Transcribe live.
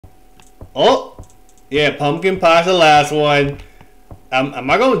Oh, yeah, pumpkin pie's the last one. Am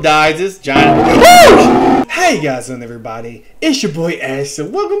I gonna die? Is this giant? Hey guys and everybody, it's your boy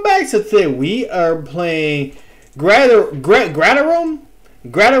Ashton. Welcome back to today. We are playing Granarum,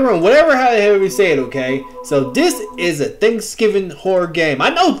 whatever how the hell we say it. Okay, so this is a Thanksgiving horror game.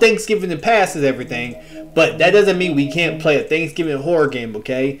 I know Thanksgiving passes everything, but that doesn't mean we can't play a Thanksgiving horror game.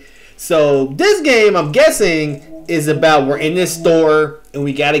 Okay, so this game, I'm guessing, is about we're in this store and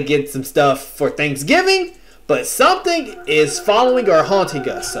we gotta get some stuff for Thanksgiving. But something is following or haunting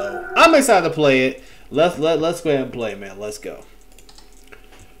us, so I'm excited to play it. Let's go ahead and play, man. Let's go.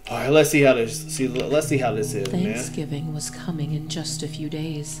 All right, let's see how this is, man. Thanksgiving was coming in just a few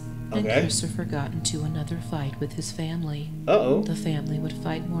days, and Christopher got into another fight with his family. The family would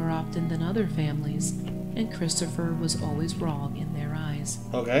fight more often than other families, and Christopher was always wrong in their eyes.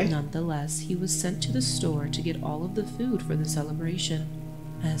 Nonetheless, he was sent to the store to get all of the food for the celebration.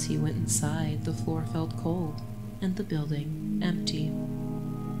 As he went inside, the floor felt cold, and the building empty.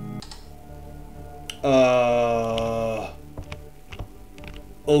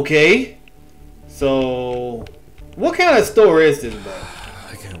 Okay. So, what kind of store is this, bro?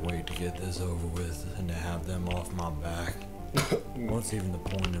 I can't wait to get this over with and to have them off my back. What's even the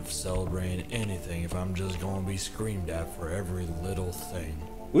point of celebrating anything if I'm just gonna be screamed at for every little thing?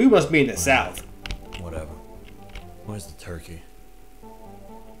 We must be in the South. Whatever. Where's the turkey?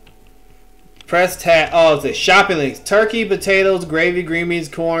 Press tab. Oh, it's a shopping links. Turkey, potatoes, gravy, green beans,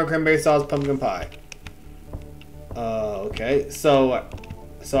 corn, cranberry sauce, pumpkin pie. Okay. So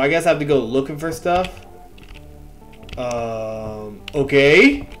I guess I have to go looking for stuff.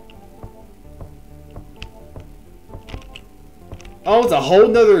 Okay. Oh, it's a whole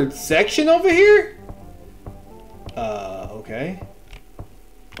nother section over here? Okay.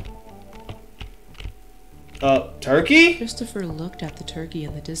 Turkey? Christopher looked at the turkey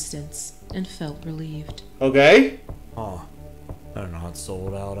in the distance and felt relieved. Okay. Oh, they're not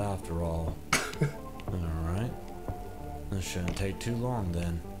sold out after all. Alright. This shouldn't take too long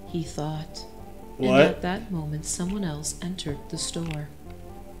then. He thought. What? And at that moment, someone else entered the store.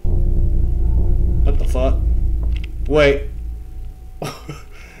 What the fuck? Wait.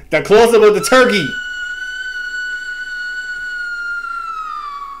 That close-up of the turkey!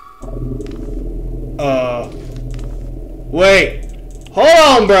 Wait. Hold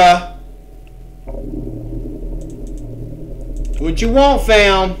on, bruh. What you want,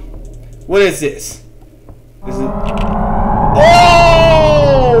 fam? What is this? Is it... Oh!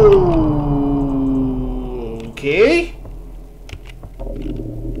 Okay.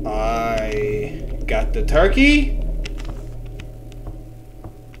 I got the turkey.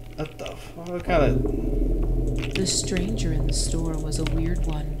 What the fuck? What kind of... The stranger in the store was a weird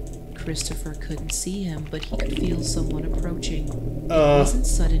one. Christopher couldn't see him, but he could feel someone approaching. It wasn't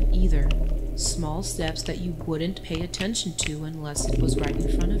sudden either. Small steps that you wouldn't pay attention to unless it was right in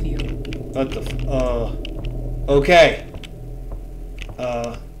front of you. What the okay.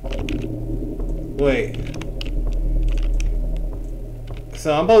 Wait.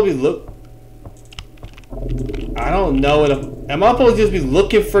 So I'm supposed to be I don't know what am I supposed to just be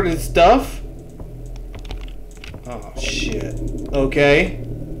looking for this stuff? Oh shit. Okay.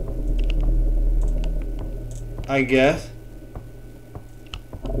 I guess.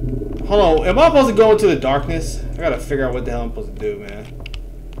 Hold on, am I supposed to go into the darkness? I gotta figure out what the hell I'm supposed to do, man.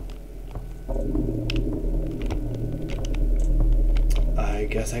 I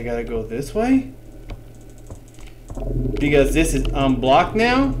guess I gotta go this way? Because this is unblocked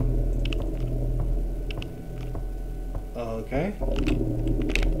now? Okay.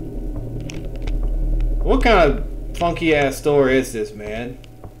 What kind of funky ass store is this, man?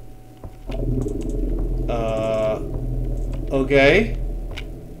 Okay.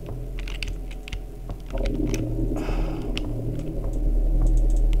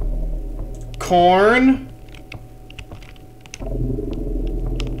 Corn.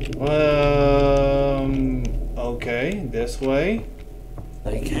 Okay, this way.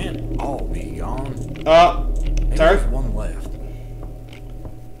 They can't all be gone. There's one left.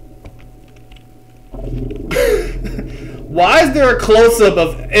 Why is there a close-up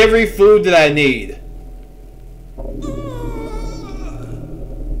of every food that I need?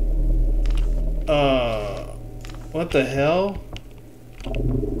 What the hell?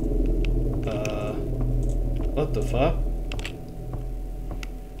 What the fuck?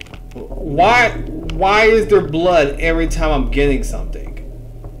 Why is there blood every time I'm getting something?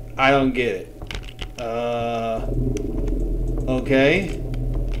 I don't get it. Okay.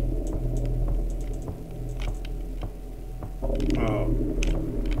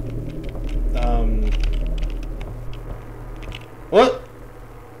 What?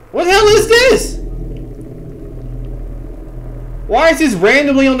 What the hell is this? Why is this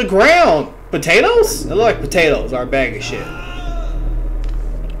randomly on the ground? Potatoes? It look like potatoes or a bag of shit.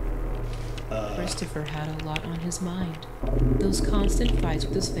 Christopher had a lot on his mind. Those constant fights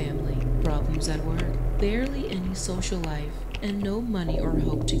with his family, problems at work, barely any social life, and no money or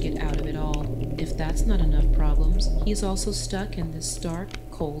hope to get out of it all. If that's not enough problems, he's also stuck in this dark,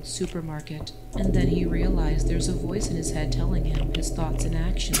 cold supermarket. And then he realized there's a voice in his head telling him his thoughts and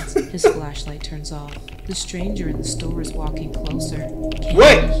actions. His flashlight turns off. The stranger in the store is walking closer.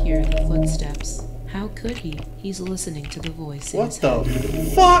 Can he hear the footsteps? How could he? He's listening to the voice in his head. What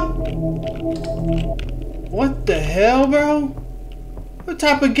the fuck? What the hell, bro? What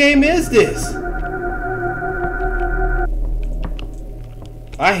type of game is this?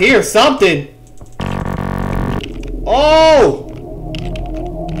 I hear something. Oh!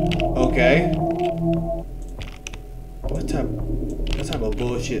 Okay. What type of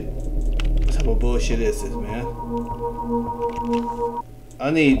bullshit? What type of bullshit is this, man? I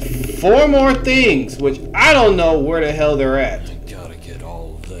need 4 more things, which I don't know where the hell they're at. I gotta get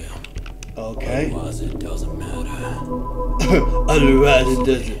all of them. Okay. Otherwise it doesn't matter. Otherwise it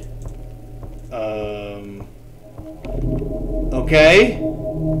doesn't. Okay.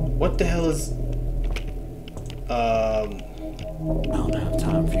 What the hell is... I don't have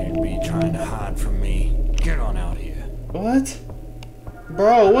time for you to be trying to hide from me. Get on out here. What?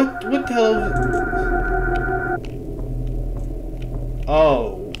 Bro, what the hell?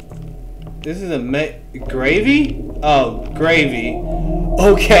 Oh. This is a gravy? Oh, gravy.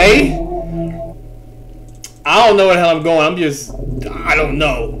 Okay. I don't know where the hell I'm going. I don't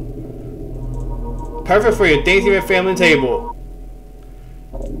know. Perfect for your Thanksgiving family table.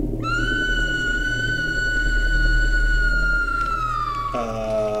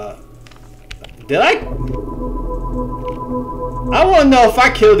 Did I want to know if I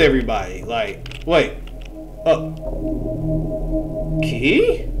killed everybody. Like, wait.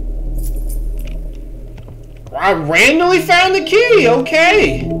 Key? I randomly found the key.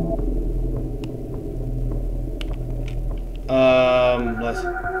 Okay. Let's...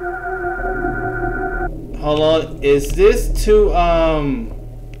 Hold on. Is this to,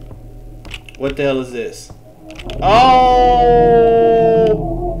 what the hell is this? Oh...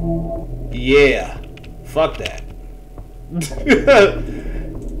 Yeah, fuck that.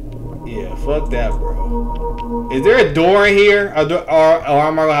 Yeah, fuck that, bro. Is there a door in here, or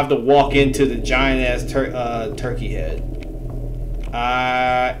am I gonna have to walk into the giant ass turkey head?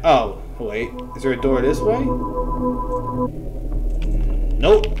 Oh wait, is there a door this way?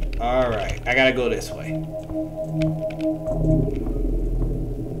 Nope. All right, I gotta go this way.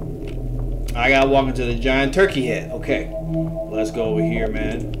 I gotta walk into the giant turkey head. Okay, let's go over here,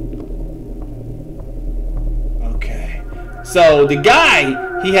 man. Okay, so the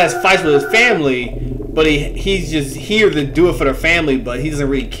guy, he has fights with his family, but he's just here to do it for the family, but he doesn't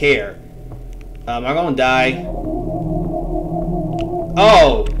really care. Am I gonna die?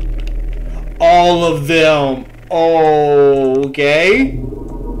 Oh, all of them. Okay.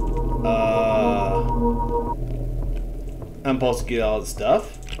 I'm supposed to get all the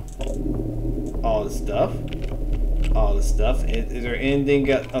stuff. All the stuff. All the stuff. Is there anything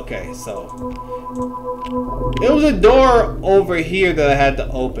got... Okay, so... It was a door over here that I had to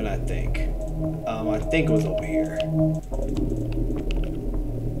open, I think. I think it was over here.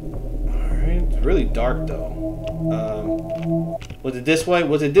 Alright, it's really dark, though. Was it this way?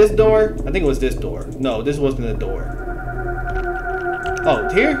 Was it this door? I think it was this door. No, this wasn't the door. Oh,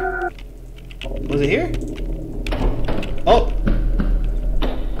 here? Was it here? Oh!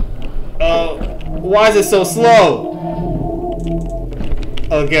 Why is it so slow?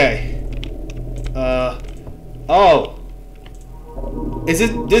 Okay. Oh. This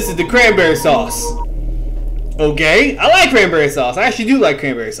is the cranberry sauce. Okay. I like cranberry sauce. I actually do like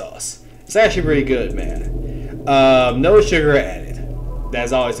cranberry sauce. It's actually pretty good, man. No sugar added.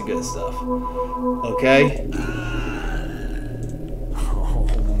 That's always the good stuff. Okay.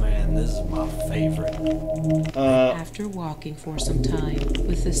 This is my favorite. After walking for some time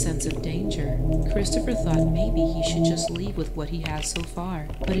with a sense of danger, Christopher thought maybe he should just leave with what he has so far.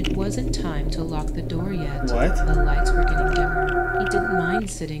 But it wasn't time to lock the door yet. What? The lights were getting dimmer. He didn't mind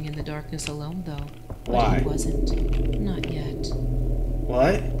sitting in the darkness alone, though. But Why? He wasn't. Not yet.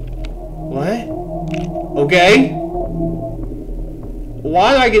 What? What? Okay.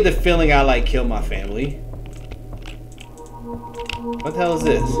 Why do I get the feeling I like kill my family? What the hell is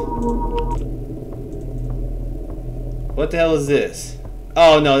this? What the hell is this?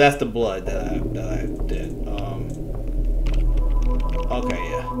 Oh no, that's the blood that I did. Okay,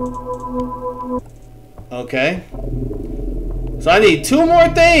 yeah. Okay. So I need 2 more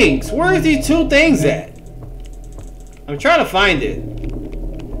things. Where is these 2 things at? I'm trying to find it.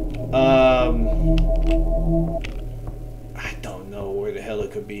 I don't know where the hell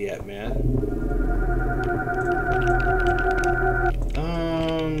it could be at, man.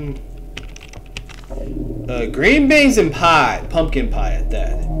 Green beans and pie. Pumpkin pie at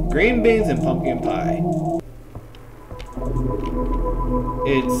that. Green beans and pumpkin pie.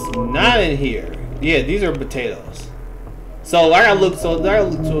 It's not in here. Yeah, these are potatoes. So I gotta look.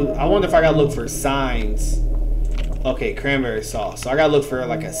 I wonder if I gotta look for signs. Okay, cranberry sauce. So I gotta look for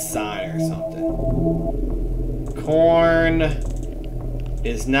like a sign or something. Corn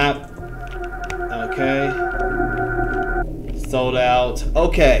is not okay. Sold out.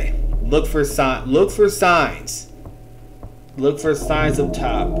 Okay. Look for signs. Look for signs. Look for signs up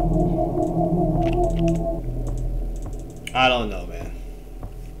top. I don't know, man.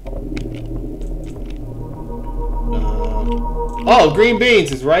 Oh, green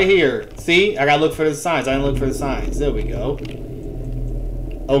beans is right here. See? I gotta look for the signs. I didn't look for the signs. There we go.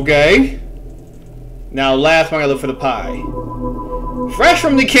 Okay. Now, last one, I gotta look for the pie. Fresh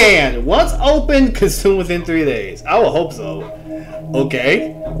from the can. Once opened, consumed within 3 days. I will hope so.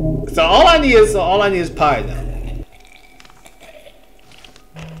 Okay. So all I need is pie now.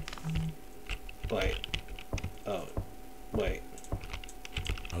 Wait. Oh. Wait.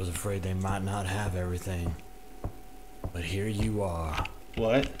 I was afraid they might not have everything. But here you are.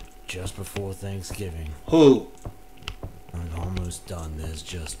 What? Just before Thanksgiving. Who? I'm almost done. There's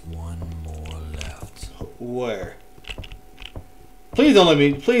just one more left. Where? Please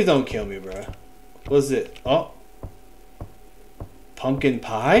don't kill me, bro. What's it? Oh. Pumpkin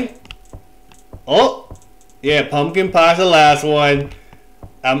pie? Oh. Yeah, pumpkin pie's the last one.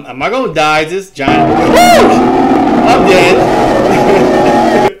 Am I gonna die? Is this giant? I'm dead.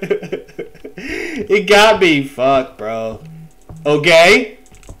 It got me. Fuck, bro. Okay.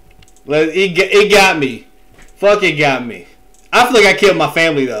 It got me. Fuck, it got me. I feel like I killed my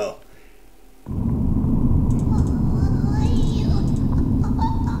family, though.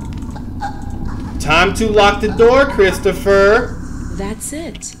 Time to lock the door, Christopher. That's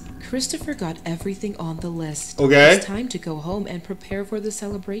it. Christopher got everything on the list. Okay. It's time to go home and prepare for the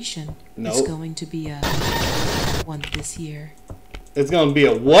celebration. Nope. It's going to be a one this year. It's gonna be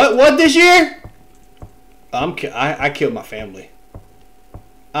a what? What this year? I killed my family.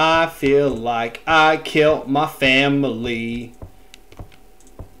 I feel like I killed my family.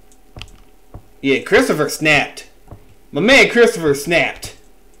 Yeah, Christopher snapped. My man Christopher snapped.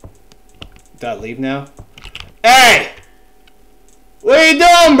 Did I leave now? Hey! What are you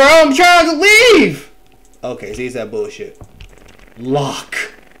doing, bro? I'm trying to leave! Okay, see, it's that bullshit. Lock.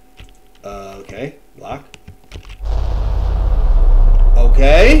 Okay. Lock.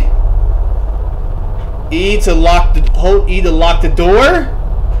 Okay. E to lock the... Hold E to lock the door?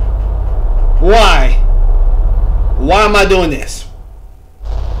 Why? Why am I doing this?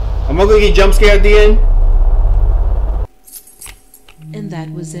 Am I gonna get jump scared at the end? And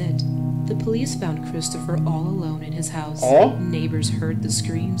that was it. The police found Christopher all alone in his house. Oh? Neighbors heard the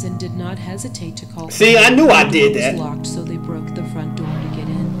screams and did not hesitate to call. See, I knew I did that. The door was locked, so they broke the front door to get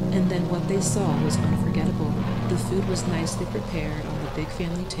in. And then what they saw was unforgettable. The food was nicely prepared on the big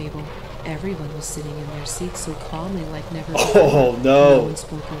family table. Everyone was sitting in their seats so calmly like never before. Oh, no. No one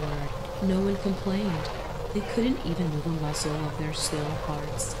spoke a word. No one complained. They couldn't even move a muscle of their still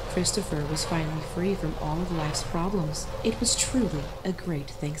hearts. Christopher was finally free from all of life's problems. It was truly a great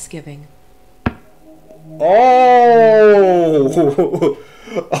Thanksgiving. Oh,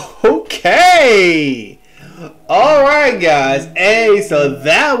 okay. All right, guys. Hey, so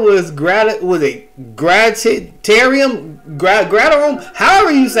that was Gratarum,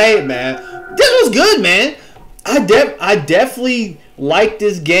 however you say it, man. This was good, man. I definitely liked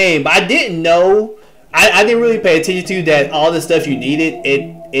this game. I didn't know. I didn't really pay attention to that all the stuff you needed.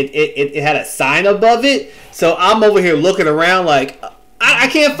 It had a sign above it. So I'm over here looking around like I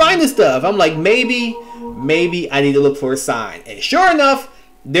can't find this stuff. I'm like maybe I need to look for a sign. And sure enough,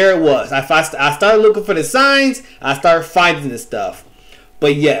 there it was. I started looking for the signs. I started finding the stuff.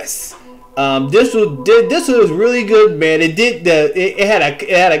 But yes, this was really good, man. It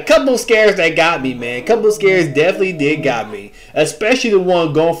had a couple scares that got me, man. A couple scares definitely did got me. Especially the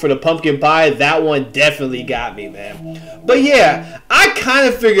one going for the pumpkin pie. That one definitely got me, man. But yeah, I kind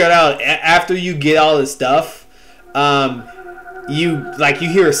of figured out after you get all this stuff, you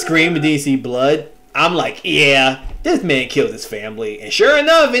hear a scream and then you see blood. I'm like, yeah, this man killed his family. And sure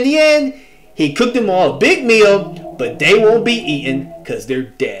enough, in the end, he cooked them all a big meal, but they won't be eaten because they're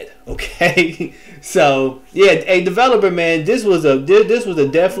dead. Okay, so yeah, a developer, man, this was a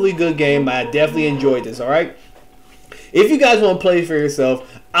definitely good game. I definitely enjoyed this. All right, If you guys want to play for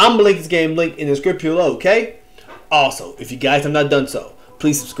yourself, I'm gonna link this game link in the description below, okay? Also, if you guys have not done so,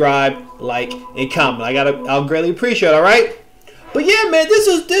 please subscribe, like, and comment. I'll greatly appreciate it, alright? But yeah, man, this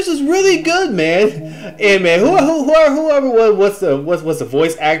is really good, man. And man, whoever what's the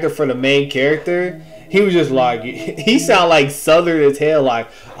voice actor for the main character? He was just like, he sounded like Southern as hell. Like,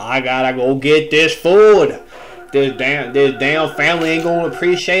 I gotta go get this food. This damn family ain't gonna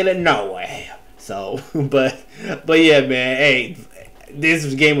appreciate it no way. So, but yeah, man. Hey,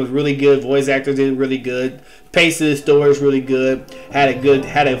 this game was really good. Voice actors did really good. Pace of the story is really good. Had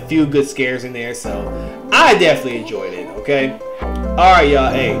a few good scares in there. So, I definitely enjoyed it. Okay. All right,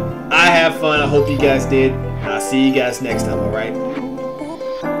 y'all. Hey, I have fun. I hope you guys did. I'll see you guys next time. All right.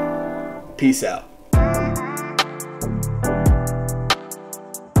 Peace out.